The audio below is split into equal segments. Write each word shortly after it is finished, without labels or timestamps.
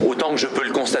Autant que je peux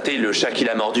le constater, le chat qui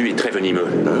l'a mordu est très venimeux.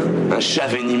 Un chat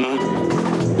venimeux?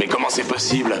 Mais comment c'est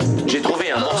possible? J'ai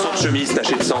trouvé un morceau de chemise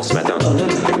taché de sang ce matin.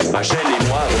 Rachel et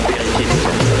moi avons vérifié tout ça.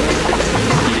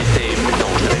 Il était mutant,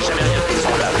 je n'avais jamais rien fait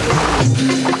semblable.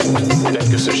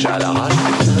 Peut-être que ce chat a la rage?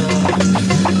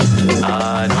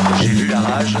 Ah non, j'ai vu la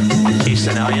rage et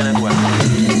ça n'a rien à voir.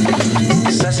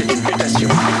 Ça c'est une mutation.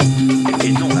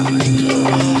 Et non la rage.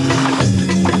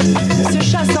 Ce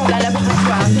chat semble à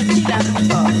laboratoire. Y a-t-il un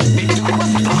rapport? Mais de quoi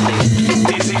vous parlez?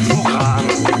 Des infogrammes.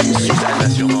 Suzanne a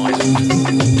sûrement raison.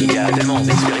 Il y a tellement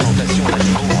d'expérimentations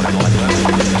d'animaux en laboratoire.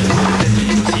 Peut-être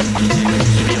qu'il est possible qu'il ait pu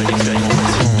subir une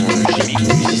expérimentation chimique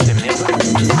du système nerveux.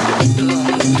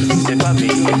 Je sais pas, mais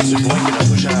il se pourrait que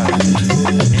notre chat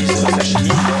ministre sa chimie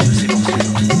lors de ses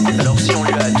morsures. Alors si on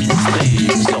lui a administré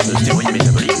une sorte de stéroïde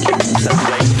métabolique, ça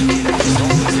pourrait expliquer la puissance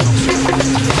de ses morsures.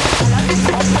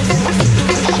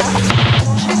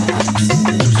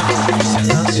 Tout ce dont je suis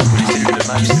certain, c'est que les cellules de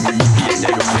Max se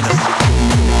multiplient-elles au phénomène.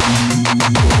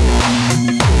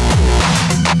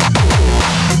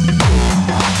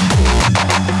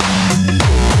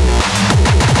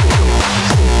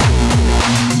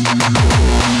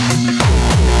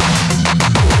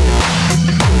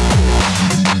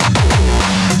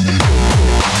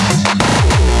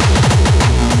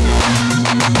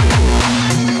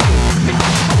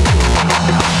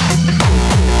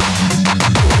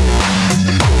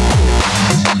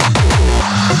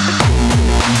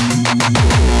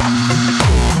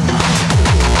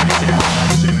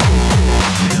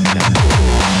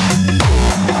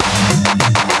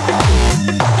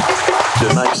 De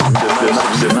Max.